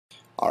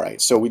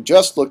Alright, so we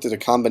just looked at a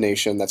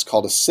combination that's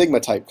called a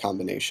sigma-type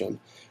combination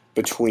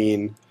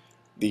between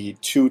the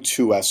two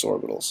 2s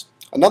orbitals.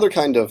 Another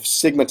kind of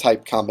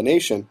sigma-type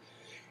combination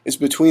is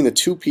between the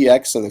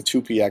 2px and the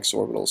 2px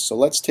orbitals. So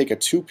let's take a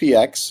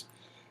 2px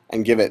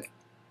and give it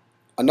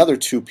another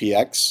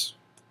 2px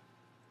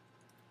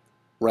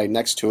right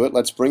next to it.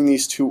 Let's bring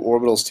these two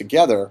orbitals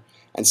together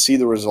and see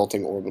the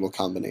resulting orbital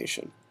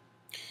combination.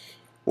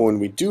 Well, when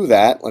we do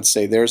that, let's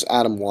say there's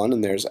atom 1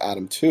 and there's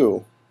atom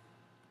 2.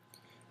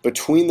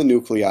 Between the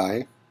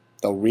nuclei,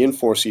 they'll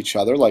reinforce each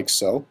other like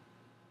so.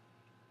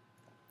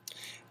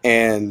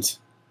 And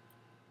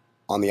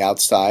on the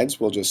outsides,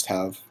 we'll just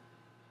have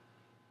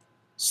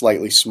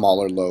slightly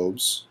smaller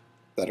lobes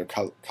that are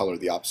colored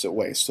the opposite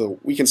way. So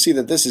we can see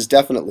that this is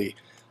definitely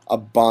a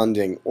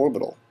bonding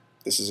orbital.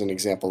 This is an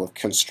example of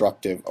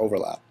constructive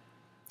overlap.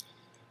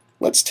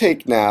 Let's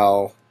take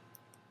now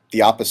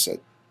the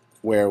opposite,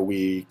 where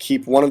we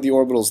keep one of the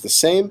orbitals the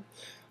same,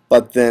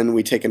 but then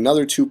we take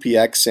another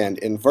 2px and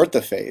invert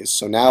the phase.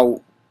 So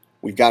now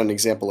we've got an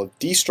example of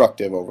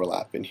destructive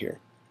overlap in here.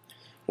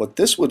 What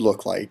this would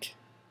look like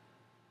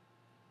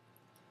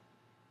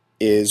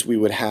is we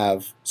would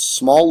have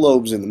small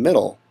lobes in the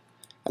middle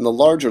and the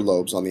larger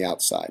lobes on the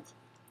outside.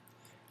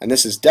 And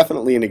this is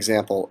definitely an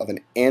example of an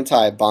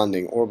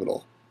anti-bonding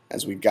orbital,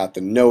 as we've got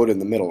the node in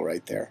the middle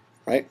right there,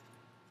 right?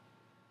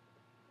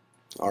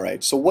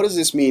 Alright, so what does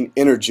this mean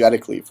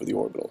energetically for the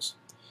orbitals?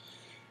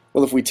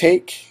 Well, if we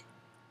take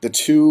the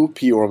two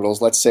p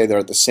orbitals, let's say they're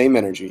at the same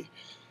energy,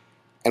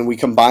 and we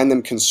combine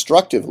them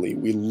constructively,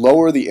 we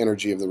lower the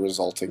energy of the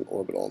resulting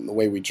orbital. And the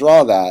way we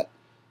draw that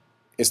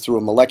is through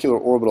a molecular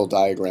orbital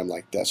diagram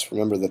like this.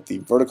 Remember that the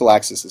vertical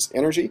axis is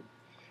energy,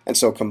 and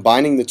so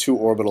combining the two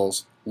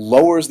orbitals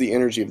lowers the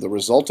energy of the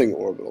resulting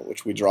orbital,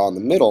 which we draw in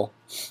the middle.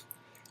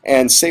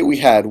 And say we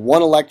had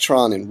one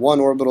electron in one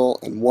orbital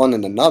and one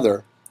in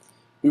another,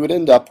 we would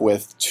end up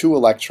with two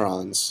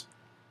electrons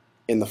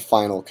in the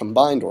final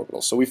combined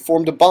orbital. So we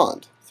formed a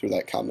bond through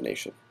that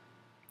combination.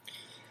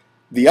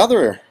 The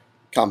other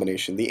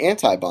combination, the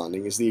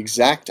anti-bonding, is the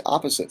exact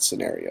opposite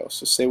scenario.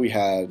 So say we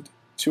had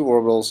two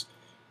orbitals,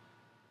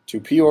 two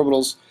p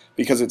orbitals,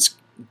 because it's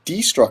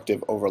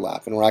destructive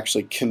overlap and we're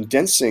actually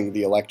condensing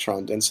the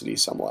electron density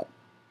somewhat.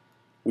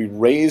 We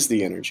raise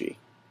the energy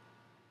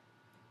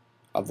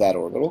of that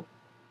orbital,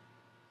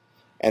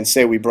 and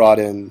say we brought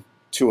in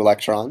two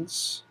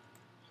electrons.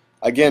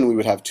 Again, we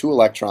would have two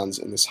electrons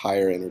in this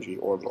higher energy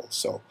orbital.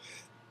 So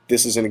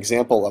this is an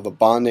example of a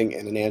bonding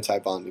and an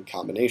anti-bonding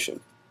combination.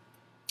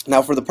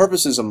 Now, for the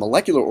purposes of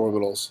molecular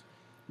orbitals,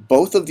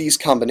 both of these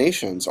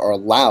combinations are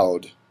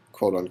allowed,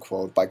 quote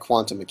unquote, by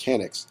quantum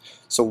mechanics.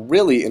 So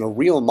really, in a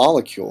real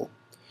molecule,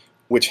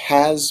 which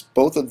has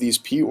both of these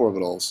p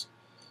orbitals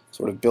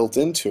sort of built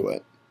into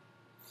it,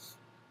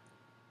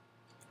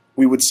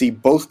 we would see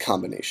both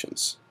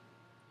combinations.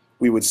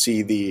 We would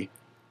see the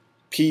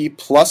p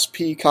plus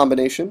p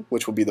combination,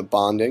 which will be the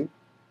bonding,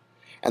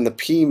 and the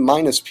p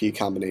minus p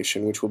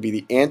combination, which will be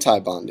the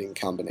anti-bonding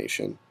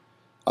combination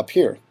up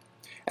here.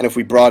 And if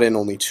we brought in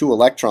only two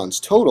electrons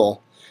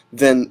total,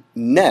 then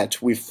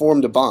net we've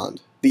formed a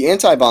bond. The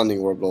anti-bonding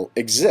orbital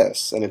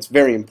exists, and it's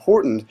very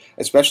important,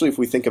 especially if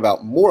we think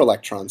about more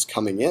electrons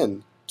coming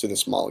in to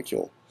this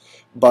molecule.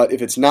 But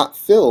if it's not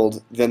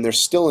filled, then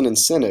there's still an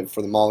incentive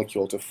for the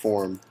molecule to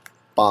form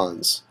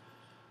bonds,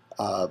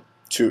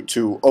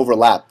 to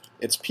overlap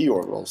its p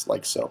orbitals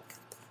like so.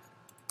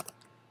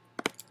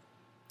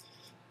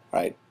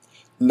 Right?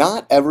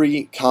 Not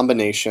every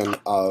combination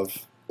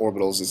of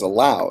orbitals is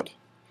allowed.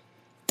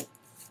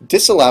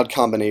 Disallowed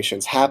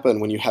combinations happen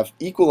when you have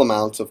equal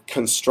amounts of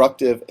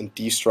constructive and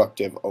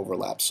destructive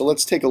overlap. So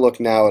let's take a look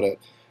now at a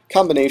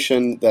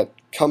combination that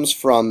comes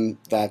from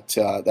that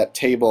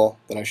table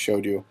that I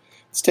showed you.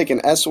 Let's take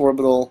an s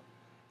orbital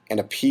and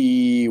a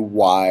py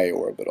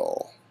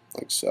orbital,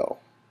 like so,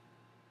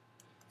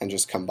 and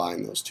just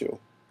combine those two.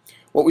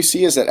 What we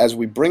see is that as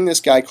we bring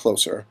this guy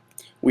closer,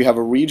 we have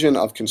a region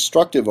of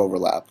constructive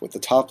overlap with the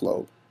top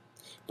lobe,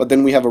 but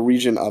then we have a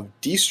region of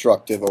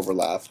destructive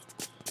overlap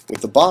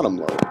with the bottom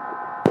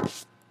lobe.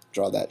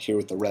 Draw that here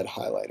with the red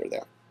highlighter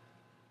there.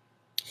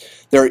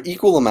 There are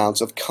equal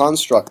amounts of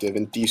constructive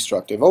and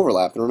destructive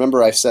overlap. And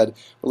remember I said,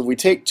 well, if we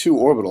take two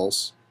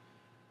orbitals,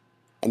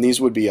 and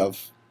these would be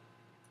of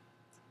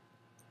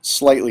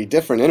slightly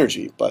different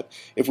energy, but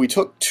if we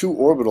took two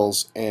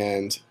orbitals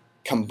and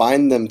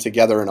combine them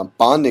together in a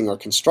bonding or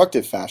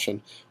constructive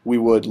fashion, we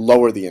would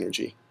lower the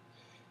energy.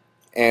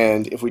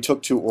 And if we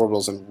took two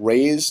orbitals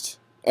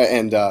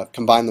and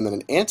combine them in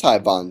an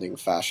anti-bonding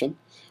fashion,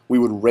 we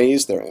would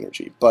raise their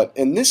energy. But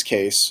in this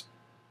case,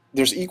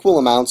 there's equal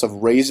amounts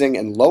of raising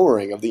and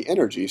lowering of the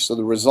energy, so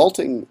the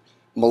resulting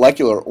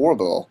molecular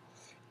orbital,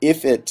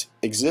 if it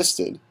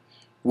existed,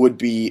 would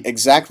be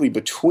exactly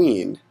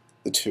between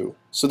the two.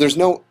 So there's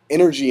no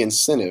energy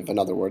incentive, in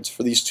other words,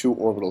 for these two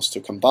orbitals to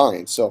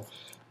combine. So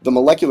the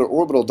molecular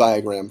orbital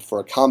diagram for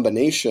a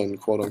combination,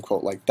 quote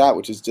unquote, like that,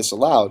 which is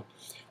disallowed,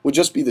 would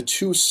just be the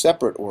two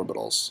separate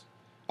orbitals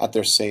at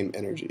their same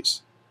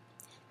energies.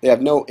 They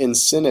have no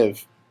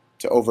incentive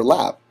to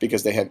overlap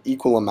because they have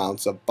equal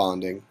amounts of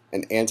bonding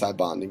and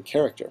anti-bonding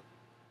character.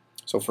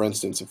 So for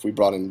instance, if we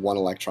brought in 1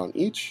 electron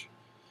each,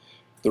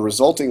 the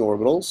resulting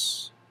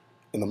orbitals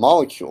in the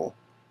molecule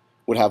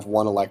would have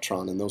 1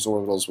 electron, and those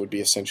orbitals would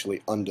be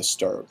essentially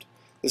undisturbed.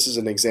 This is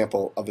an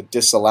example of a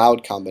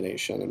disallowed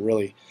combination, and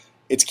really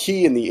it's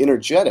key in the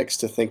energetics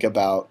to think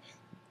about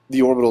the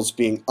orbitals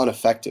being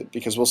unaffected,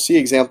 because we'll see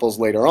examples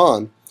later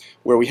on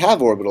where we have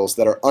orbitals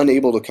that are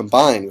unable to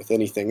combine with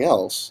anything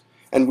else,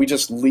 and we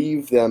just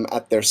leave them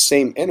at their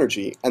same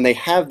energy, and they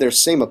have their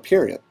same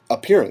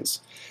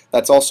appearance.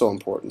 That's also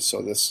important.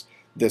 So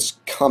this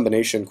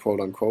combination, quote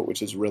unquote,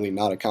 which is really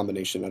not a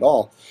combination at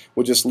all,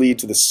 would just lead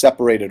to the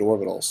separated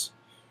orbitals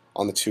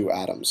on the 2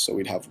 atoms. So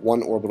we'd have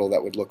 1 orbital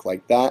that would look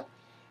like that,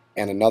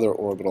 and another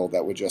orbital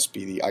that would just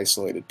be the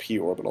isolated p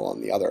orbital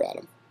on the other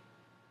atom.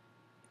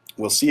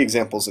 We'll see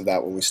examples of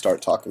that when we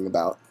start talking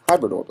about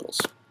hybrid orbitals.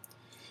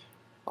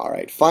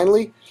 Alright,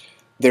 finally,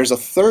 there's a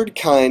third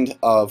kind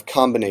of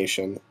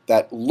combination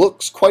that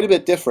looks quite a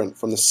bit different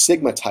from the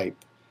sigma type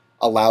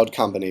allowed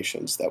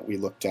combinations that we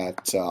looked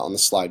at on the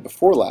slide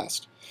before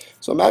last.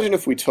 So imagine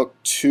if we took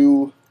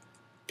 2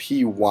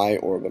 py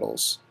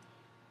orbitals,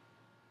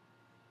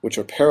 which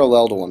are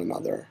parallel to one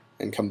another,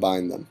 and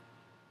combine them.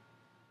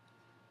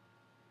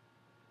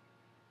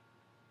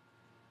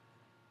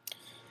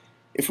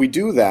 If we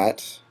do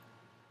that,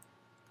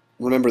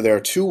 remember there are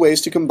 2 ways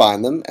to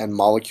combine them, and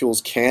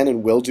molecules can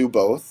and will do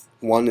both.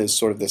 One is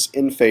sort of this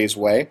in-phase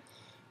way.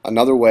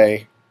 Another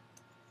way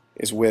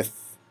is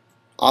with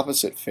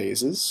opposite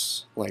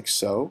phases, like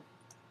so.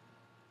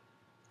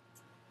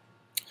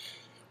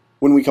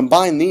 When we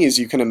combine these,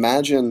 you can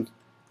imagine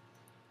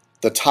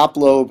the top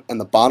lobe and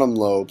the bottom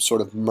lobe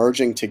sort of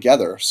merging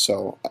together.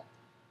 So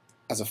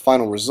as a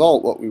final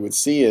result, what we would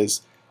see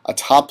is a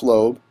top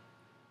lobe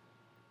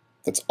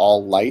that's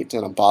all light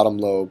and a bottom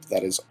lobe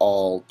that is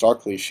all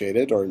darkly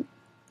shaded or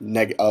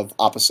of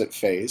opposite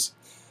phase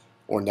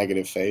or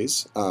negative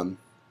phase. And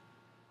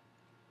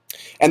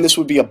this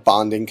would be a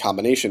bonding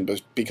combination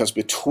because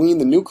between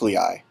the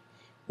nuclei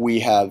we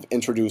have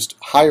introduced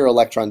higher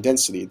electron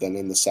density than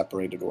in the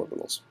separated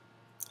orbitals.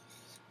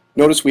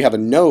 Notice we have a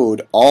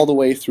node all the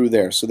way through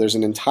there, so there's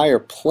an entire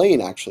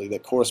plane actually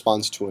that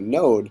corresponds to a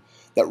node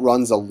that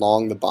runs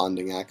along the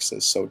bonding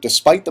axis. So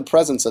despite the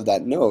presence of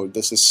that node,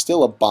 this is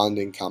still a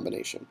bonding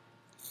combination.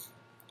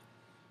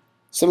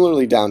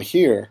 Similarly down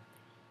here,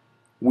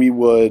 we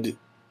would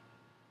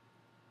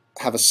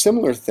have a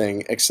similar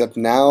thing, except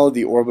now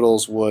the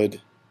orbitals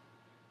would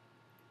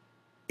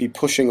be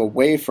pushing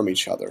away from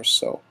each other.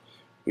 So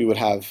we would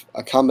have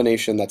a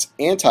combination that's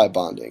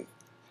anti-bonding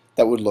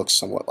that would look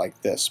somewhat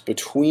like this.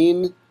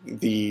 Between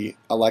the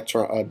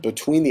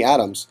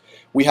atoms,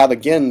 we have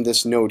again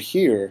this node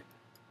here,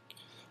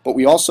 but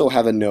we also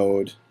have a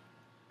node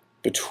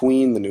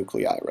between the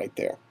nuclei right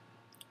there.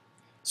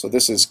 So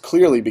this is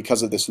clearly,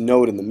 because of this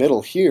node in the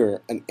middle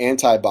here, an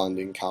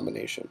anti-bonding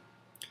combination.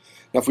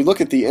 Now if we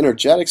look at the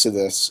energetics of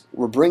this,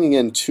 we're bringing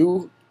in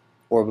 2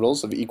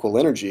 orbitals of equal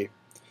energy,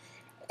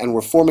 and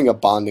we're forming a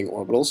bonding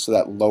orbital, so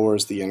that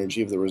lowers the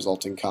energy of the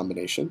resulting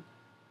combination.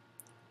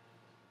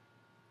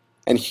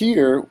 And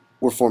here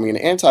we're forming an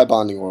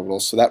anti-bonding orbital,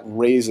 so that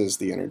raises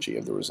the energy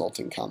of the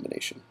resulting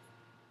combination.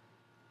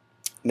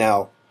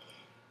 Now,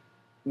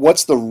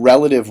 what's the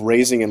relative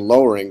raising and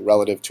lowering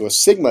relative to a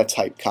sigma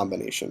type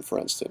combination, for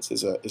instance,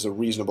 is a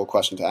reasonable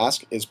question to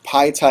ask.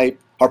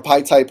 Are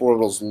pi type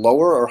orbitals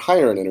lower or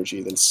higher in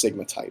energy than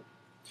sigma type?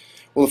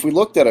 Well, if we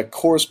looked at a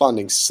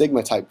corresponding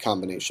sigma type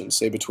combination,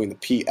 say between the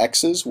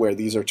px's, where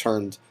these are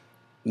turned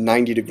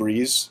 90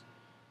 degrees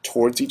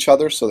towards each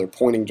other, so they're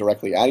pointing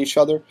directly at each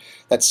other,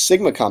 that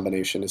sigma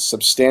combination is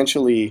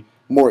substantially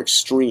more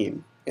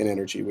extreme in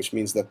energy, which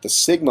means that the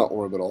sigma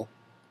orbital,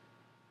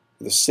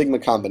 the sigma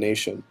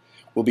combination,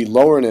 will be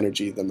lower in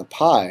energy than the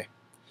pi,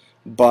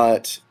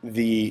 but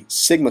the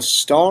sigma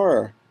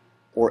star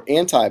or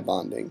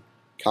anti-bonding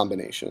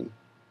combination,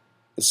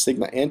 the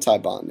sigma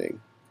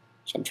anti-bonding,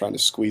 which I'm trying to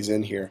squeeze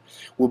in here,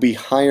 will be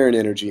higher in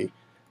energy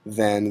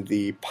than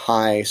the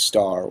pi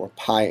star or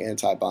pi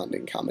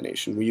anti-bonding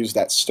combination. We use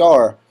that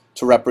star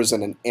to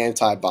represent an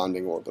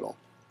anti-bonding orbital,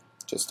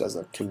 just as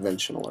a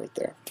conventional right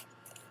there.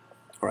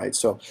 Alright,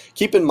 so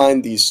keep in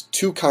mind these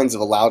 2 kinds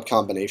of allowed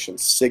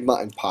combinations, sigma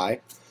and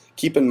pi.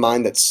 Keep in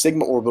mind that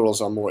sigma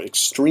orbitals are more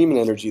extreme in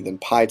energy than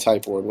pi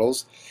type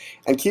orbitals,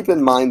 and keep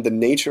in mind the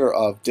nature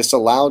of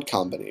disallowed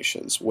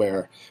combinations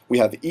where we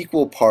have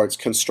equal parts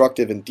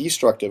constructive and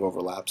destructive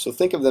overlap. So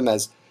think of them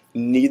as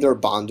neither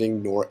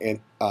bonding nor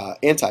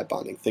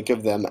anti-bonding. Think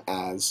of them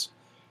as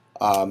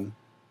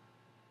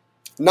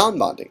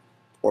non-bonding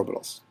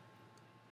orbitals.